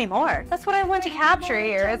 Right. Tell me more. that's what I want to capture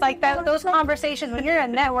here. It's like those conversations when you're at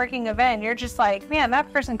a networking event, you're just like, man,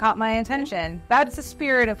 that person caught my attention. That's the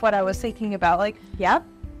spirit of what I was thinking about. Like, Yep.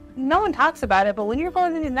 no one talks about it, but when you're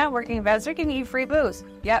going to these networking events, they're giving you free booze.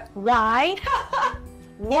 Yep. Why?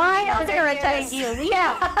 Why are they irritating you?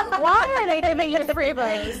 Yeah. Why are they giving you the free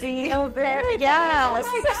booze? Yes.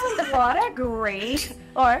 What a great.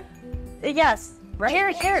 Or, yes.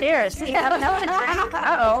 Cheers. Cheers.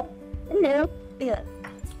 Uh-oh. No. Yeah.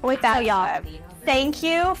 With that, So, y'all, thank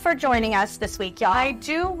you for joining us this week, y'all. I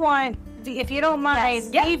do want, if you don't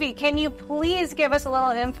mind, Davey, can you please give us a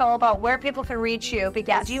little info about where people can reach you?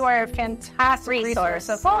 Because you are a fantastic resource.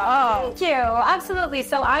 So, Thank you. Absolutely.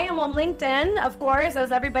 So I am on LinkedIn, of course,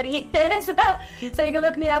 as everybody is. So you can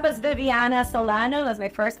look me up as Vivian Solano. That's my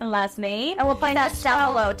first and last name. And we'll put that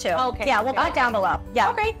down below, too. Okay. Yeah, we'll put it down below.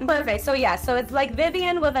 Yeah. Okay, perfect. So so it's like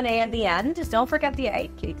Vivian with an A at the end. Just don't forget the A,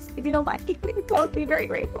 please. If you don't mind, I'll be very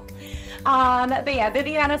grateful. But yeah,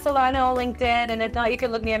 Viviana Solano on LinkedIn, and if not, you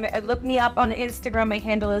can look me up on Instagram. My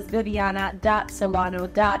handle is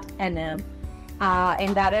viviana.solano.nm,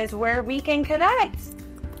 and that is where we can connect.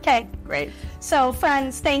 Okay. Great. So,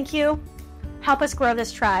 friends, thank you. Help us grow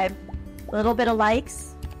this tribe. A little bit of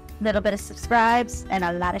likes, a little bit of subscribes, and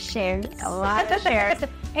a lot of shares.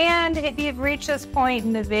 and if you've reached this point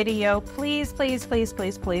in the video, please,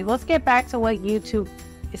 let's get back to what YouTube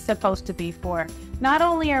is supposed to be for. Not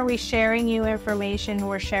only are we sharing you information,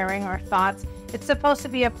 we're sharing our thoughts. It's supposed to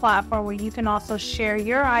be a platform where you can also share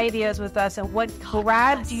your ideas with us and what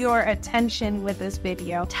grabbed your attention with this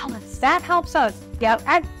video. Tell us. That helps us. Yep.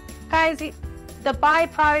 And guys, the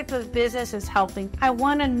byproduct of business is helping. I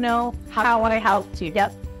want to know how I helped you.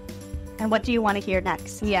 Yep. And what do you want to hear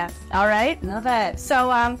next? Yes. All right. Love it.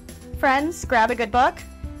 So, friends, grab a good book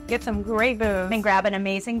Get some great booze. and grab an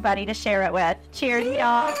amazing buddy to share it with. Cheers,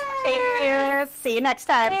 y'all. Cheers. See you next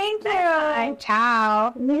time. Thank you.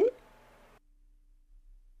 Ciao. Mhm.